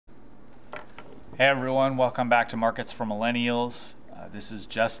Hey everyone, welcome back to Markets for Millennials. This is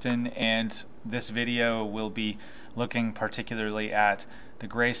Justin, and this video will be looking particularly at the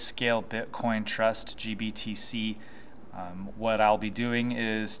Grayscale Bitcoin Trust, GBTC. What I'll be doing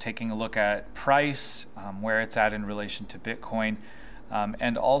is taking a look at price, where it's at in relation to Bitcoin,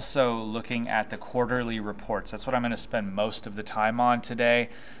 and also looking at the quarterly reports. That's what I'm going to spend most of the time on today.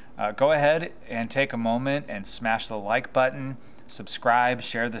 Go ahead and take a moment and smash the like button. Subscribe,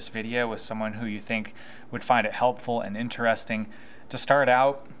 share this video with someone who you think would find it helpful and interesting. To start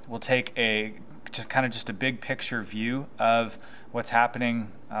out, we'll take just a big picture view of what's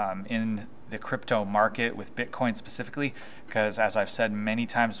happening in the crypto market with Bitcoin specifically, because as I've said many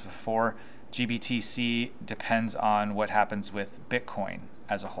times before, GBTC depends on what happens with Bitcoin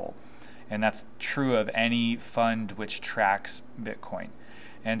as a whole. And that's true of any fund which tracks Bitcoin.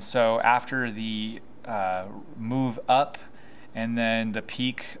 And so after the move up, and then the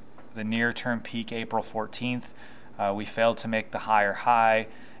peak, the near-term peak, April 14th, we failed to make the higher high,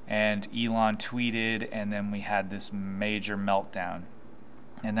 and Elon tweeted, and then we had this major meltdown.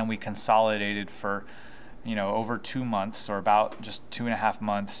 And then we consolidated for, over 2 months, or about just 2.5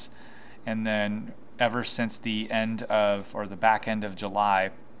 months. And then ever since the end of, or the back end of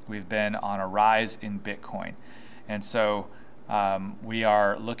July, we've been on a rise in Bitcoin. And so we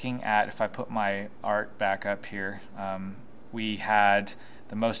are looking at, if I put my art back up here, we had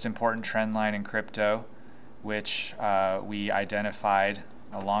the most important trend line in crypto, which we identified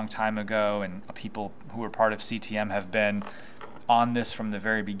a long time ago, and people who were part of CTM have been on this from the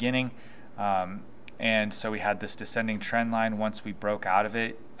very beginning. And so we had this descending trend line. Once we broke out of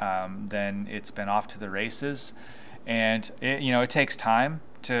it, then it's been off to the races. And it takes time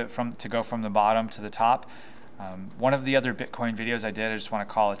to go from the bottom to the top. One of the other Bitcoin videos I did, I just want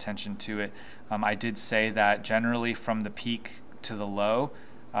to call attention to it. I did say that generally from the peak to the low,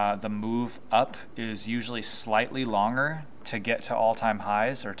 the move up is usually slightly longer to get to all-time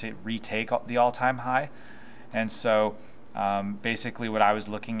highs or to retake the all-time high. And so basically what I was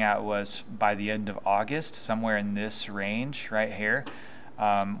looking at was by the end of August, somewhere in this range right here,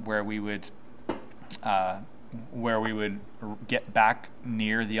 where we would get back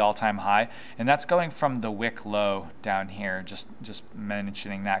near the all-time high, and that's going from the wick low down here. Just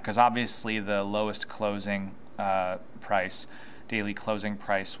mentioning that because obviously the lowest closing price, daily closing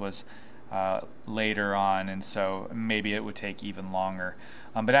price, was later on, and so maybe it would take even longer.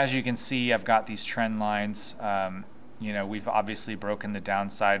 But as you can see, I've got these trend lines. We've obviously broken the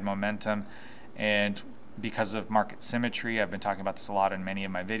downside momentum, and because of market symmetry, I've been talking about this a lot in many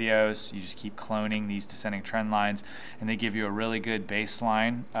of my videos, you just keep cloning these descending trend lines, and they give you a really good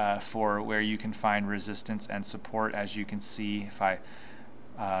baseline for where you can find resistance and support. As you can see, if I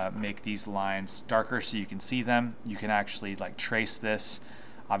make these lines darker so you can see them, you can actually trace this.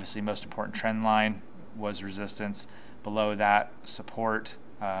 Obviously, most important trend line was resistance, below that support,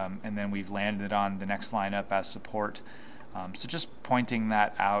 and then we've landed on the next line up as support. So just pointing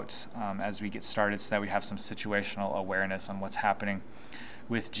that out as we get started so that we have some situational awareness on what's happening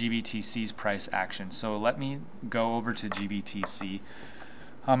with GBTC's price action. So let me go over to GBTC.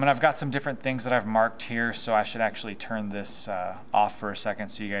 And I've got some different things that I've marked here, so I should actually turn this off for a second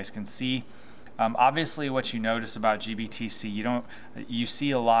so you guys can see. Obviously, what you notice about GBTC, you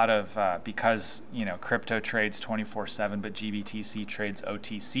see a lot of, because crypto trades 24/7, but GBTC trades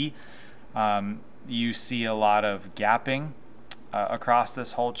OTC. You see a lot of gapping across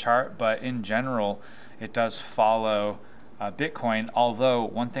this whole chart, but in general, it does follow Bitcoin. Although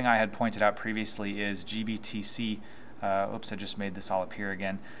one thing I had pointed out previously is GBTC, oops, I just made this all appear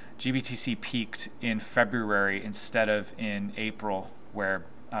again. GBTC peaked in February instead of in April, where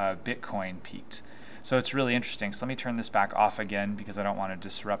Bitcoin peaked. So it's really interesting. So let me turn this back off again because I don't want to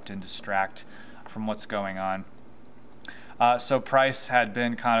disrupt and distract from what's going on. So price had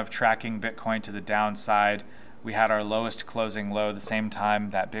been kind of tracking Bitcoin to the downside. We had our lowest closing low the same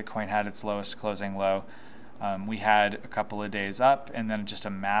time that Bitcoin had its lowest closing low. We had a couple of days up, and then just a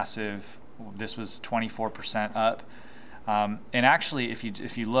massive, this was 24% up. And actually, if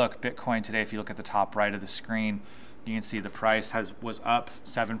you look, Bitcoin today, if you look at the top right of the screen, you can see the price was up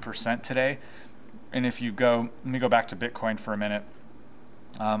 7% today. And if you go, let me go back to Bitcoin for a minute.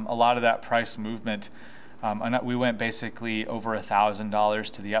 A lot of that price movement, we went basically over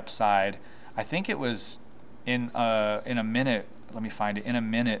 $1,000 to the upside. I think it was in a minute. Let me find it. In a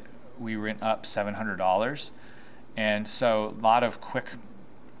minute, we went up $700, and so a lot of quick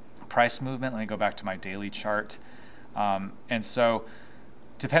price movement. Let me go back to my daily chart. And so,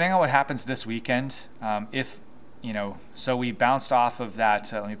 depending on what happens this weekend, so we bounced off of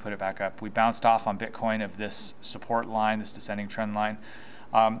that. Let me put it back up. We bounced off on Bitcoin of this support line, this descending trend line.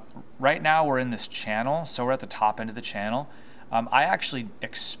 Right now we're in this channel, so we're at the top end of the channel. I actually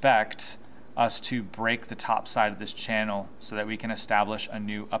expect us to break the top side of this channel so that we can establish a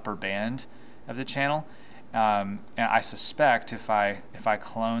new upper band of the channel. And I suspect if I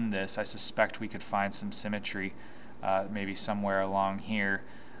clone this, I suspect we could find some symmetry maybe somewhere along here.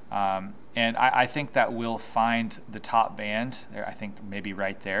 And I think that we'll find the top band there. I think maybe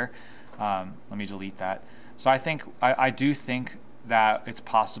right there. Let me delete that. So I do think that it's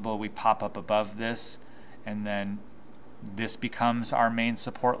possible we pop up above this, and then this becomes our main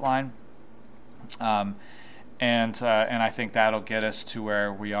support line. And I think that'll get us to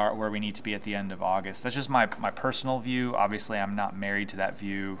where we need to be at the end of August. That's just my personal view. Obviously, I'm not married to that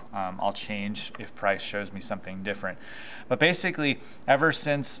view. I'll change if price shows me something different. But basically, ever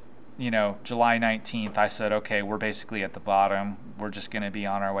since July 19th, I said, okay, we're basically at the bottom. We're just going to be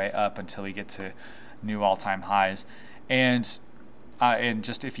on our way up until we get to new all-time highs. And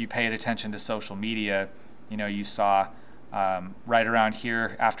just if you paid attention to social media, you saw right around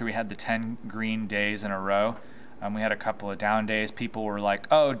here after we had the 10 green days in a row, we had a couple of down days. People were like,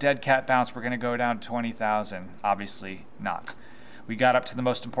 oh, dead cat bounce, we're going to go down to 20,000. Obviously not. We got up to the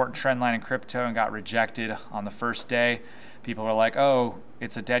most important trend line in crypto and got rejected on the first day. People were like, oh,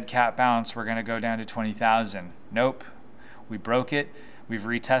 it's a dead cat bounce, we're going to go down to 20,000. Nope. We broke it. We've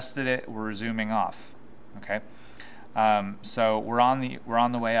retested it. We're resuming off. Okay. So we're on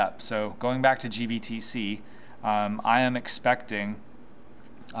the way up. So going back to GBTC, I am expecting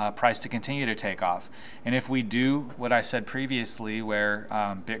price to continue to take off. And if we do what I said previously, where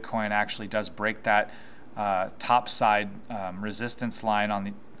Bitcoin actually does break that top side resistance line on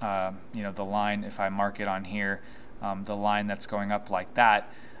the the line, if I mark it on here, the line that's going up like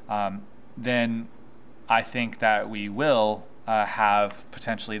that, then I think that we will have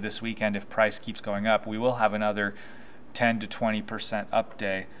potentially this weekend, if price keeps going up, we will have another 10 to 20% up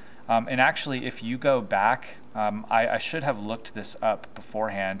day. And actually, if you go back, I should have looked this up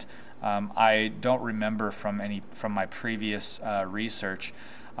beforehand. I don't remember from my previous research.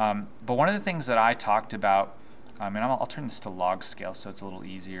 But one of the things that I talked about, and I'll turn this to log scale so it's a little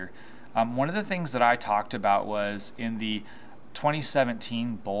easier. One of the things that I talked about was in the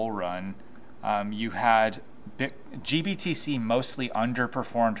 2017 bull run, you had GBTC mostly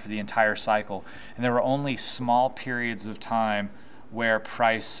underperformed for the entire cycle, and there were only small periods of time where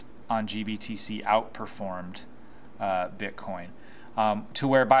price on GBTC outperformed Bitcoin, to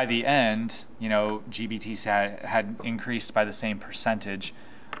where by the end, GBTC had increased by the same percentage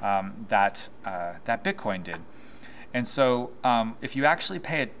that Bitcoin did. And so if you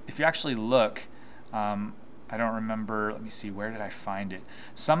actually look, I don't remember, let me see, where did I find it?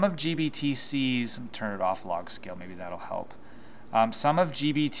 Some of GBTC's, turn it off log scale, maybe that'll help. Some of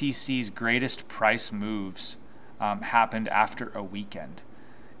GBTC's greatest price moves happened after a weekend.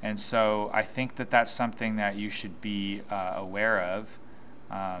 And so I think that that's something that you should be aware of.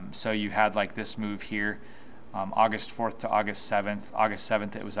 So you had like this move here, August 4th to August 7th. August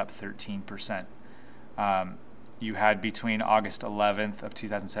 7th, it was up 13%. You had between August 11th of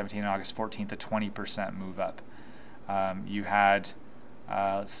 2017 and August 14th a 20% move up. You had,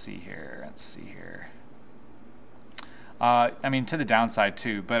 let's see here. I mean, to the downside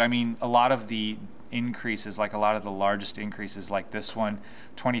too, but I mean, a lot of the increases, like a lot of the largest increases, like this one,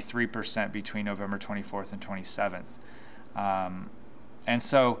 23% between November 24th and 27th. And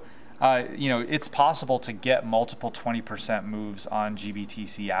so, it's possible to get multiple 20% moves on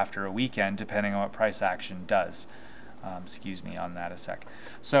GBTC after a weekend, depending on what price action does. Excuse me on that a sec.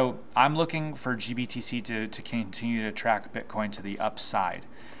 So I'm looking for GBTC to continue to track Bitcoin to the upside.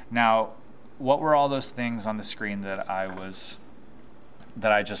 Now, what were all those things on the screen that I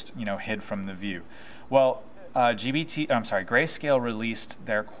just hid from the view? Well, Grayscale released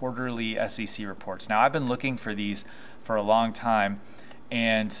their quarterly SEC reports. Now, I've been looking for these for a long time,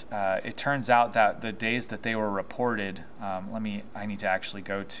 and it turns out that the days that they were reported, I need to actually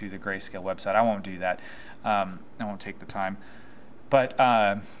go to the Grayscale website. I won't do that. I won't take the time. But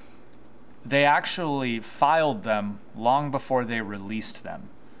they actually filed them long before they released them.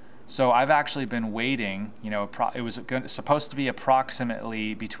 So I've actually been waiting, it was supposed to be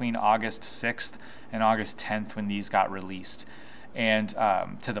approximately between August 6th and August 10th when these got released and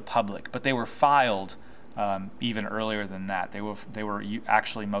to the public. But they were filed even earlier than that. They were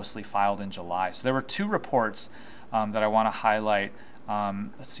actually mostly filed in July. So there were two reports that I want to highlight.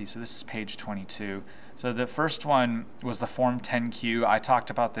 Let's see, so this is page 22. So the first one was the Form 10Q. I talked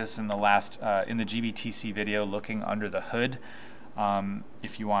about this in the GBTC video, looking under the hood.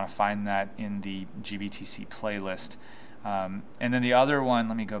 If you want to find that in the GBTC playlist. And then the other one,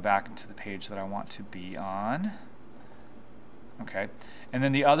 let me go back to the page that I want to be on. Okay. And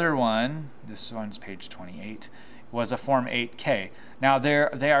then the other one, this one's page 28, was a Form 8K. Now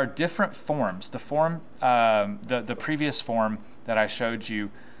they are different forms. The form, the previous form that I showed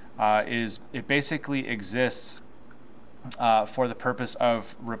you, it basically exists for the purpose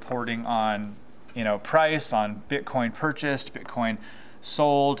of reporting on, price, on Bitcoin purchased, Bitcoin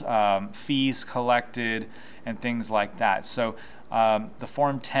sold, fees collected, and things like that. So the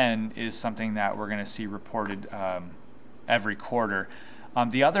Form 10 is something that we're going to see reported every quarter.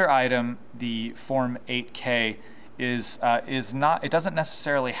 The other item, the Form 8K, is not. It doesn't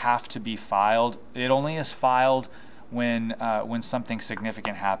necessarily have to be filed. It only is filed when something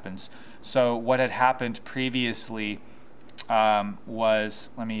significant happens. So what had happened previously was,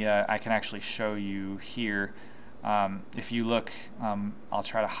 I can actually show you here. If you look, I'll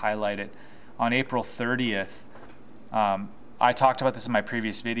try to highlight it. On April 30th, I talked about this in my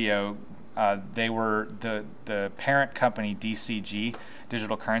previous video. They were the parent company, DCG,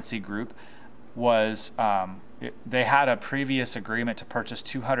 Digital Currency Group, was they had a previous agreement to purchase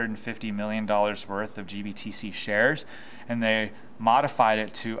 $250 million worth of GBTC shares, and they modified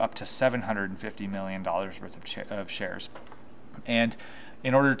it to up to $750 million worth of shares. And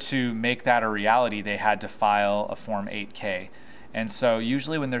in order to make that a reality, they had to file a Form 8K. And so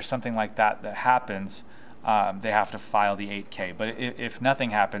usually when there's something like that happens, they have to file the 8K. But if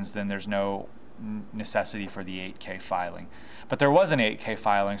nothing happens, then there's no necessity for the 8K filing. But there was an 8K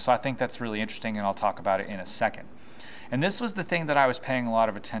filing, so I think that's really interesting, and I'll talk about it in a second. And this was the thing that I was paying a lot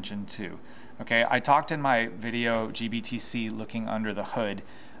of attention to. Okay, I talked in my video, GBTC Looking Under the Hood,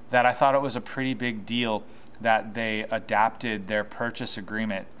 that I thought it was a pretty big deal that they adapted their purchase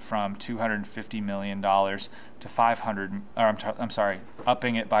agreement from $250 million to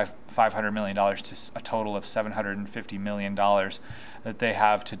upping it by $500 million to a total of $750 million that they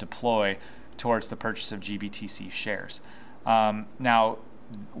have to deploy towards the purchase of GBTC shares. Now,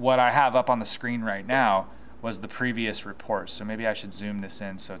 what I have up on the screen right now was the previous report, so maybe I should zoom this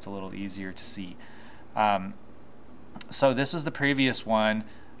in so it's a little easier to see. So this was the previous one.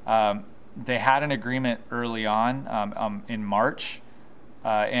 They had an agreement early on in March,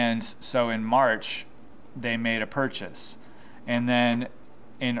 and so in March they made a purchase, and then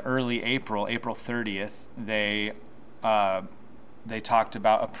in early April, April 30th, they talked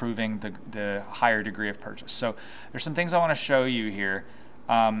about approving the higher degree of purchase. So there's some things I want to show you here.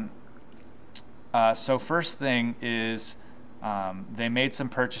 So first thing is they made some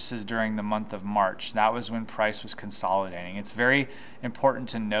purchases during the month of March. That was when price was consolidating. It's very important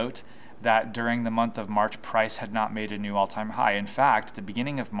to note that during the month of March, price had not made a new all-time high. In fact, at the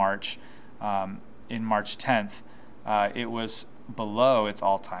beginning of March, in March 10th, it was below its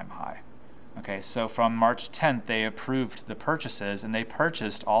all-time high. Okay, so from March 10th, they approved the purchases, and they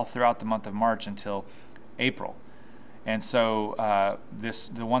purchased all throughout the month of March until April. And so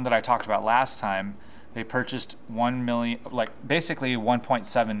the one that I talked about last time, they purchased 1 million, basically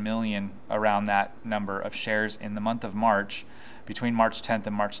 1.7 million, around that number of shares in the month of March, between March 10th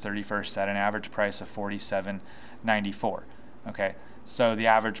and March 31st, at an average price of $47.94. Okay, so the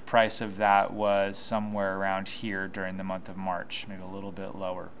average price of that was somewhere around here during the month of March, maybe a little bit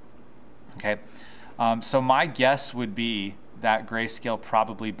lower. Okay, so my guess would be that Grayscale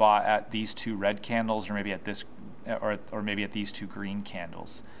probably bought at these two red candles, or maybe at this, or maybe at these two green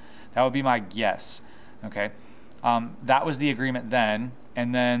candles. That would be my guess. Okay, that was the agreement then,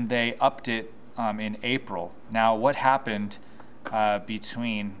 and then they upped it in April. Now, what happened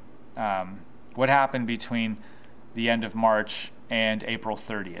between the end of March and April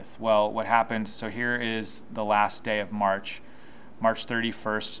 30th? Well, what happened? So here is the last day of March. March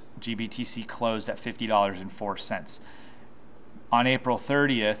 31st, GBTC closed at $50.04. On April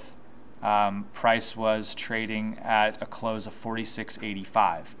 30th, price was trading at a close of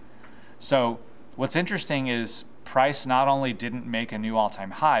 $46.85. So what's interesting is price not only didn't make a new all-time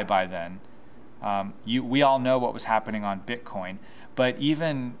high by then, we all know what was happening on Bitcoin, but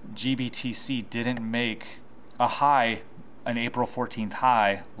even GBTC didn't make a high, an April 14th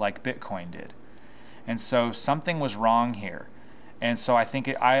high, like Bitcoin did. And so something was wrong here. And so I think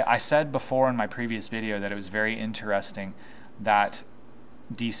I said before in my previous video that it was very interesting that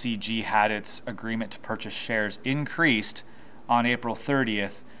DCG had its agreement to purchase shares increased on April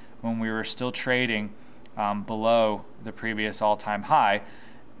 30th when we were still trading below the previous all-time high.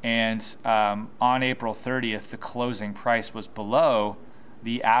 And on April 30th, the closing price was below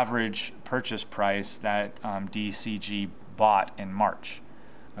the average purchase price that DCG bought in March.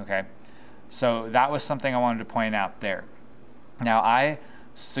 Okay, so that was something I wanted to point out there. Now, I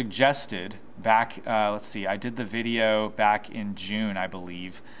suggested back, let's see, I did the video back in June, I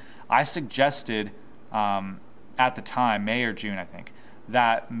believe. I suggested at the time, May or June, I think,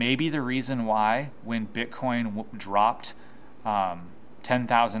 that maybe the reason why when Bitcoin dropped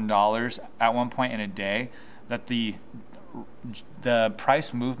 $10,000 at one point in a day, that the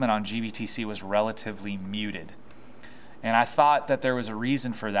price movement on GBTC was relatively muted. And I thought that there was a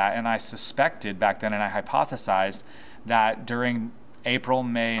reason for that, and I suspected back then, and I hypothesized that during April,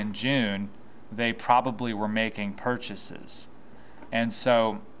 May, and June, they probably were making purchases. And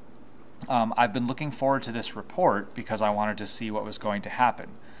so I've been looking forward to this report because I wanted to see what was going to happen.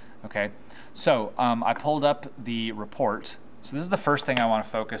 Okay, so I pulled up the report. So this is the first thing I want to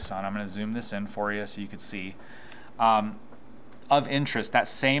focus on. I'm going to zoom this in for you so you could see. Of interest, that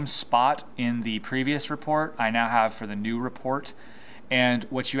same spot in the previous report I now have for the new report. And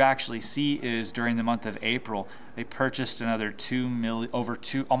what you actually see is during the month of April, they purchased another almost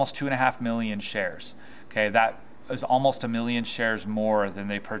 2.5 million shares. Okay, that is almost 1 million shares more than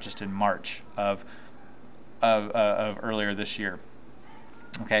they purchased in March of earlier this year.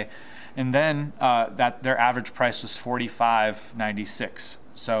 Okay, and then that their average price was $45.96,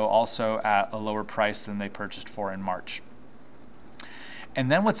 so also at a lower price than they purchased for in March. And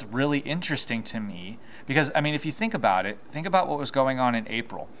then what's really interesting to me, because I mean, if you think about it, think about what was going on in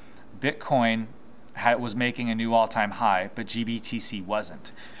April. Bitcoin was making a new all-time high, but GBTC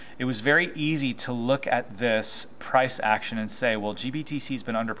wasn't. It was very easy to look at this price action and say, well, GBTC's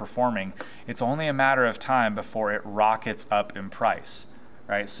been underperforming. It's only a matter of time before it rockets up in price,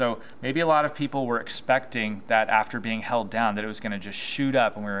 right? So maybe a lot of people were expecting that after being held down that it was going to just shoot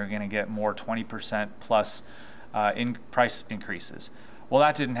up and we were going to get more 20% plus in price increases. Well,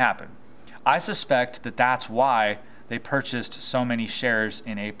 that didn't happen. I suspect that that's why they purchased so many shares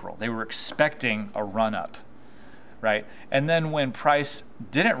in April. They were expecting a run-up, right? And then when price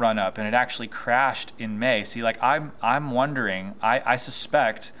didn't run up and it actually crashed in May, see, like I'm wondering, I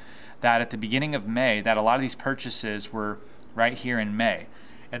suspect that at the beginning of May that a lot of these purchases were right here in May.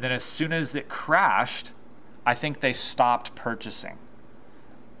 And then as soon as it crashed, I think they stopped purchasing.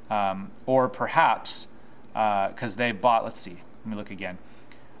 Or perhaps because they bought, let's see, let me look again.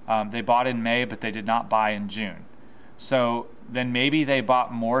 They bought in May, but they did not buy in June. So then maybe they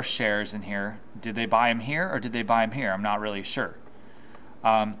bought more shares in here. Did they buy them here or did they buy them here? I'm not really sure.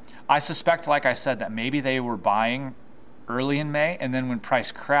 I suspect, like I said, that maybe they were buying early in May, and then when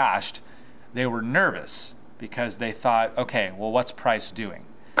price crashed, they were nervous because they thought, okay, well, what's price doing,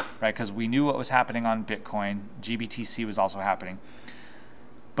 right? Because we knew what was happening on Bitcoin. GBTC was also happening.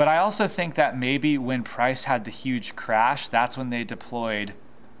 But I also think that maybe when price had the huge crash, that's when they deployed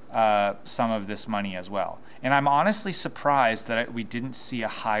some of this money as well. And I'm honestly surprised that we didn't see a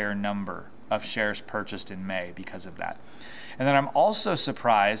higher number of shares purchased in May because of that. And then I'm also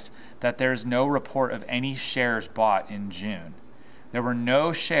surprised that there's no report of any shares bought in June. There were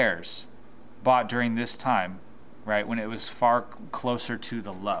no shares bought during this time, right, when it was far closer to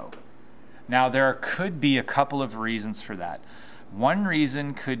the low. Now, there could be a couple of reasons for that. One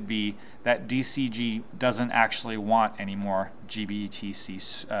reason could be that DCG doesn't actually want any more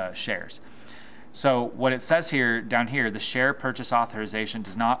GBTC shares. So what it says here, down here, the share purchase authorization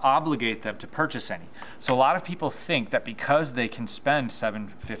does not obligate them to purchase any. So a lot of people think that because they can spend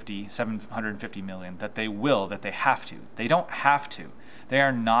 $750 million, that they will, that they have to. They don't have to. They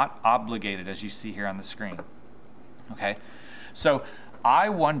are not obligated, as you see here on the screen. Okay? So I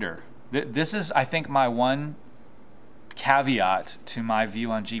wonder, this is, I think, my one caveat to my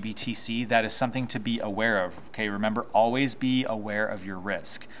view on GBTC that is something to be aware of. Okay, remember, always be aware of your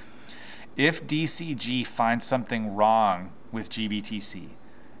risk. If DCG finds something wrong with GBTC,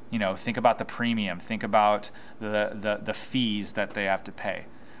 you know, think about the premium, think about the fees that they have to pay,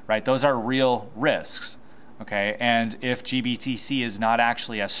 right? Those are real risks, okay? And if GBTC is not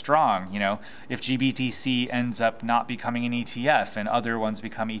actually as strong, you know, if GBTC ends up not becoming an ETF and other ones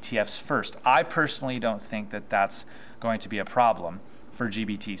become ETFs first, I personally don't think that that's going to be a problem for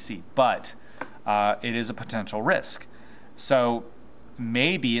GBTC, but it is a potential risk. So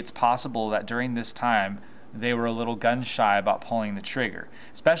maybe it's possible that during this time they were a little gun shy about pulling the trigger,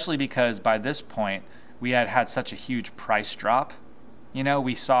 especially because by this point we had had such a huge price drop. You know,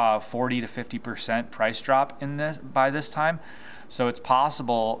 we saw 40 to 50% price drop in this by this time. So it's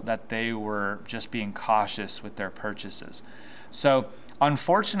possible that they were just being cautious with their purchases. So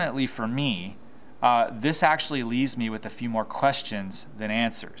unfortunately for me, this actually leaves me with a few more questions than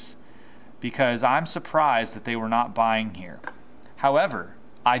answers, because I'm surprised that they were not buying here. However,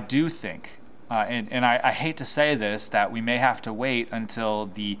 I do think, and I hate to say this, that we may have to wait until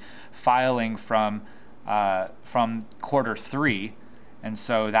the filing from quarter 3, and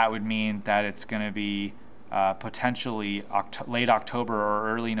so that would mean that it's going to be potentially late October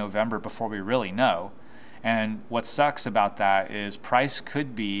or early November before we really know. And what sucks about that is price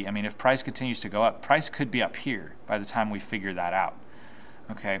could be, I mean, if price continues to go up, price could be up here by the time we figure that out.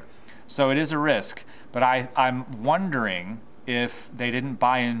 Okay, so it is a risk, but I'm wondering if they didn't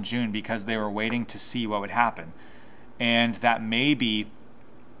buy in June because they were waiting to see what would happen. And that maybe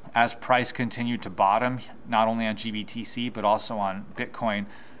as price continued to bottom, not only on GBTC, but also on Bitcoin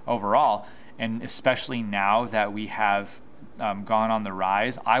overall, and especially now that we have gone on the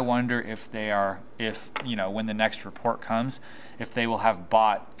rise, I wonder if they are, when the next report comes, if they will have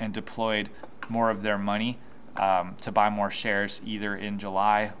bought and deployed more of their money to buy more shares either in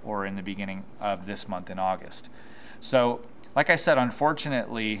July or in the beginning of this month in August. So, like I said,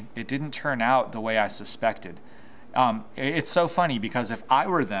 unfortunately, it didn't turn out the way I suspected. It's so funny because if I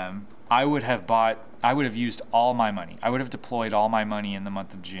were them, I would have used all my money. I would have deployed all my money in the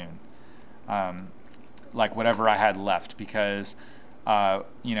month of June. Like whatever I had left, because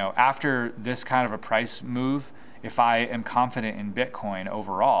after this kind of a price move, if I am confident in Bitcoin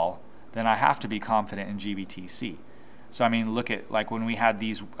overall, then I have to be confident in GBTC. So I mean, look at like when we had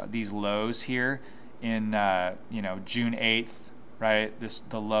these lows here in June 8th, right?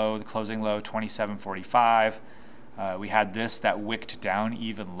 The closing low 27.45. We had this that wicked down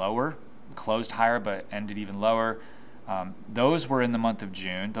even lower, closed higher but ended even lower. Those were in the month of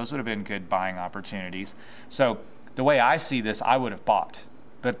June. Those would have been good buying opportunities. So the way I see this, I would have bought.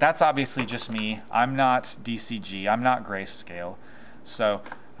 But that's obviously just me. I'm not DCG. I'm not Grayscale. So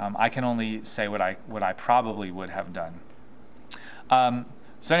I can only say what I probably would have done.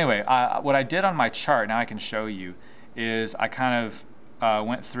 So anyway, what I did on my chart, now I can show you, is I kind of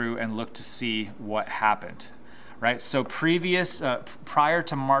went through and looked to see what happened. Right? So prior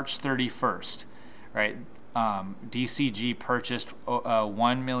to March 31st, right? DCG purchased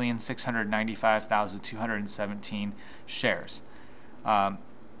 1,695,217 shares, a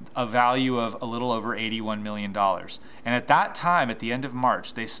value of a little over $81 million. And at that time, at the end of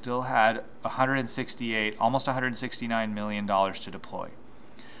March, they still had almost $169 million to deploy.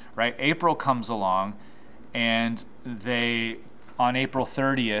 Right? April comes along, and they, on April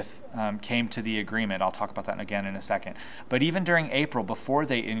 30th, came to the agreement. I'll talk about that again in a second. But even during April, before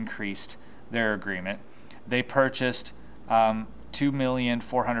they increased their agreement, they purchased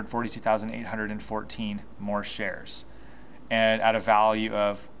 2,442,814 more shares, and at a value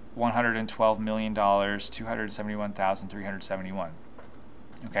of $112 million, 271,371.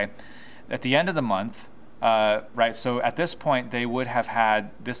 Okay, at the end of the month, right? So at this point, they would have had.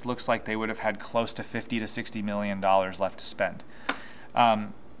 This looks like they would have had close to $50 to $60 million left to spend.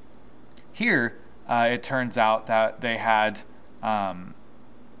 Here, it turns out that they had.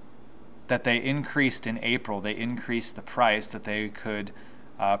 That they increased in April. They increased the price that they could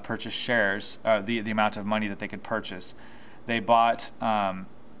purchase shares, the amount of money that they could purchase. They bought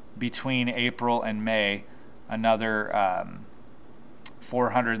between April and May another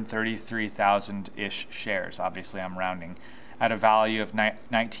 433,000-ish shares. Obviously, I'm rounding, at a value of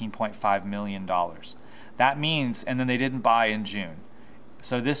 $19.5 million. That means, and then they didn't buy in June.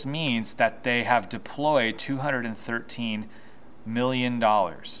 So this means that they have deployed $213 million.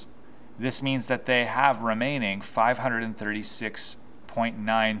 This means that they have remaining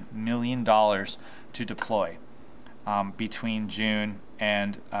 $536.9 million to deploy between June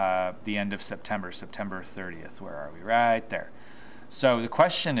and the end of September, September 30th. Where are we? Right there. So the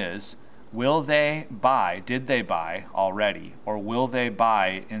question is, will they buy? Did they buy already? Or will they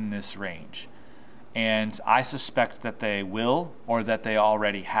buy in this range? And I suspect that they will, or that they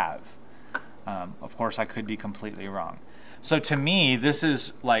already have. Of course, I could be completely wrong. So to me, this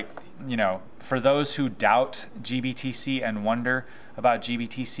is like, for those who doubt GBTC and wonder about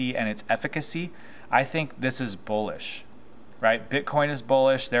GBTC and its efficacy, I think this is bullish, right? Bitcoin is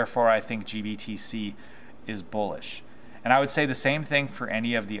bullish, therefore I think GBTC is bullish. And I would say the same thing for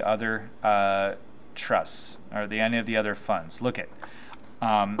any of the other trusts or any of the other funds. Look at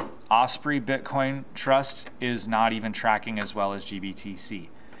Osprey Bitcoin Trust is not even tracking as well as GBTC.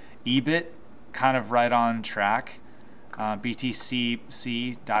 EBIT, kind of right on track.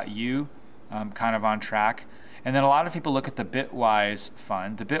 BTCC.U, kind of on track. And then a lot of people look at the Bitwise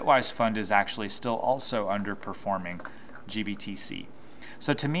fund. The Bitwise fund is actually still also underperforming GBTC.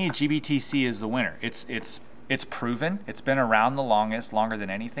 So to me, GBTC is the winner. It's proven. It's been around the longest, longer than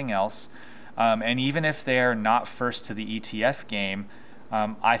anything else. And even if they're not first to the ETF game,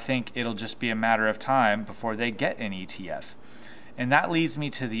 I think it'll just be a matter of time before they get an ETF. And that leads me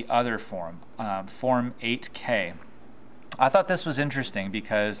to the other form, Form 8K. I thought this was interesting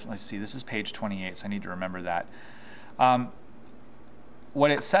because, let's see, this is page 28, so I need to remember that.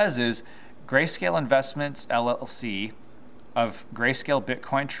 What it says is, Grayscale Investments, LLC, of Grayscale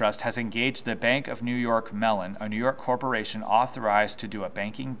Bitcoin Trust has engaged the Bank of New York Mellon, a New York corporation authorized to do a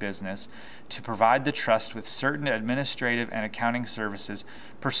banking business, to provide the trust with certain administrative and accounting services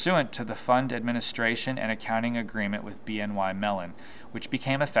pursuant to the Fund Administration and Accounting Agreement with BNY Mellon, which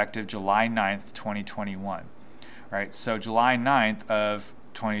became effective July 9th, 2021. Right, so July 9th of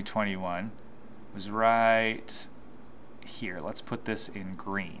 2021 was right here. Let's put this in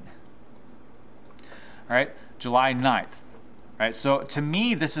green. All right, July 9th. Right, so to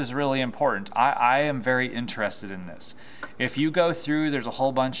me, this is really important. I am very interested in this. If you go through, there's a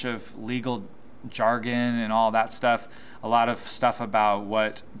whole bunch of legal jargon and all that stuff, a lot of stuff about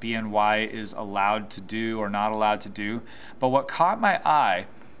what BNY is allowed to do or not allowed to do. But what caught my eye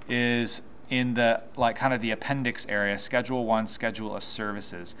is in the kind of the appendix area, Schedule 1, Schedule of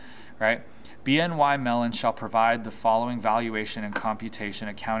Services, right? BNY Mellon shall provide the following valuation and computation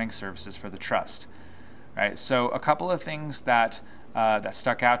accounting services for the trust. Right, so a couple of things that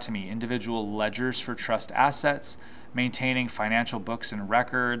stuck out to me: individual ledgers for trust assets, maintaining financial books and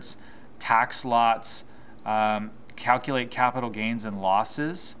records, tax lots, calculate capital gains and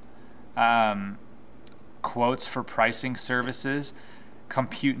losses, quotes for pricing services,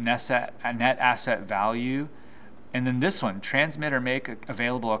 compute net asset value, and then this one, transmit or make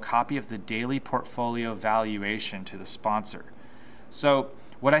available a copy of the daily portfolio valuation to the sponsor. So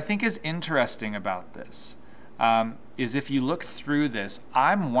what I think is interesting about this is if you look through this,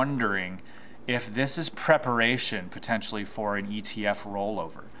 I'm wondering if this is preparation potentially for an ETF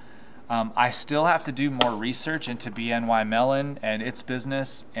rollover. I still have to do more research into BNY Mellon and its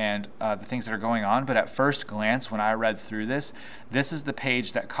business and the things that are going on, but at first glance, when I read through this, this is the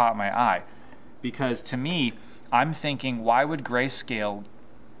page that caught my eye. Because to me, I'm thinking, why would Grayscale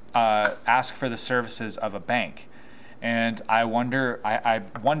ask for the services of a bank? And I wonder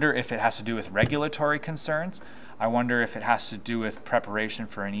if it has to do with regulatory concerns. I wonder if it has to do with preparation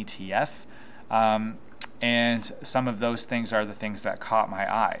for an ETF. And some of those things are the things that caught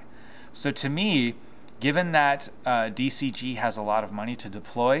my eye. So to me, given that DCG has a lot of money to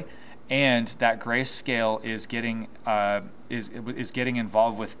deploy, and that Grayscale is getting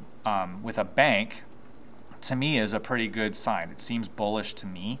involved with a bank, to me is a pretty good sign. It seems bullish to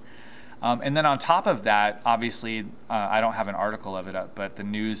me. And then on top of that, obviously, I don't have an article of it up, but the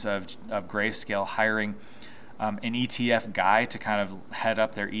news of Grayscale hiring an ETF guy to kind of head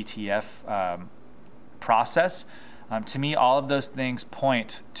up their ETF process. To me, all of those things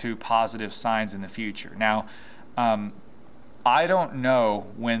point to positive signs in the future. Now, I don't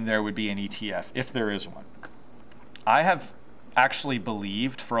know when there would be an ETF, if there is one. I have actually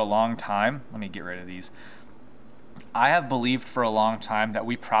believed for a long time, let me get rid of these. I have believed for a long time that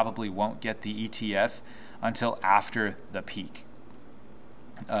we probably won't get the ETF until after the peak,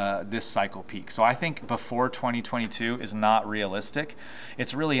 this cycle peak. So I think before 2022 is not realistic.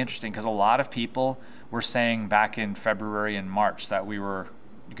 It's really interesting because a lot of people were saying back in February and March that we were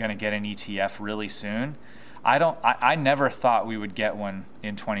going to get an ETF really soon. I never thought we would get one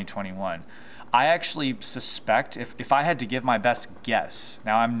in 2021. I actually suspect, if I had to give my best guess,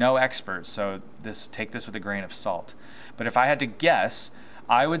 now I'm no expert, so take this with a grain of salt, but if I had to guess,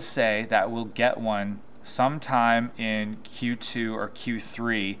 I would say that we'll get one sometime in Q2 or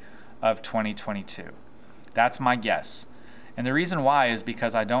Q3 of 2022. That's my guess. And the reason why is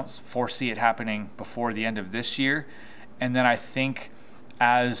because I don't foresee it happening before the end of this year, and then I think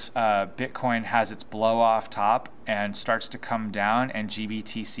as Bitcoin has its blow off top and starts to come down and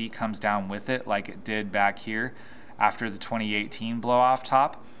GBTC comes down with it like it did back here after the 2018 blow off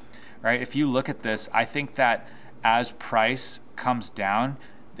top, right? If you look at this, I think that as price comes down,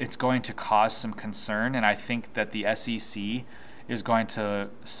 it's going to cause some concern, and I think that the SEC is going to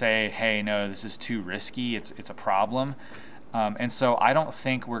say, hey, no, this is too risky, it's a problem. And so I don't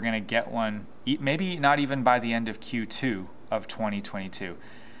think we're going to get one, maybe not even by the end of Q2 of 2022.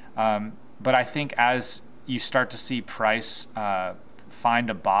 But I think as you start to see price find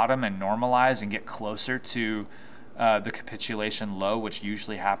a bottom and normalize and get closer to the capitulation low, which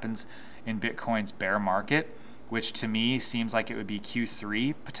usually happens in Bitcoin's bear market, which to me seems like it would be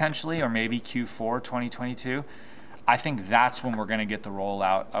Q3 potentially, or maybe Q4 2022, I think that's when we're going to get the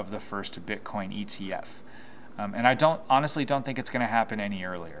rollout of the first Bitcoin ETF. And I honestly don't think it's going to happen any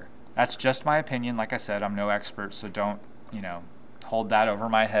earlier. That's just my opinion. Like I said, I'm no expert, so don't, hold that over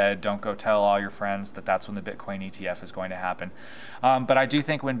my head. Don't go tell all your friends that that's when the Bitcoin ETF is going to happen. But I do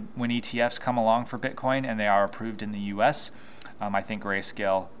think when ETFs come along for Bitcoin and they are approved in the US, I think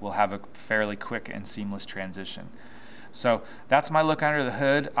Grayscale will have a fairly quick and seamless transition. So that's my look under the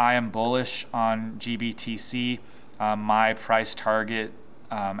hood. I am bullish on GBTC. My price target,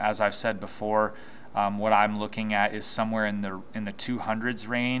 as I've said before, What I'm looking at is somewhere in the 200s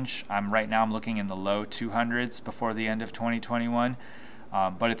range. Right now I'm looking in the low 200s before the end of 2021.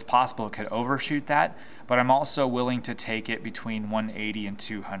 But it's possible it could overshoot that. But I'm also willing to take it between 180 and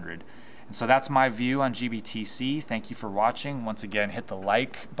 200. And so that's my view on GBTC. Thank you for watching. Once again, hit the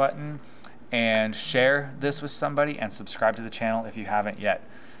like button and share this with somebody and subscribe to the channel if you haven't yet.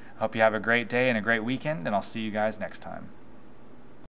 Hope you have a great day and a great weekend, and I'll see you guys next time.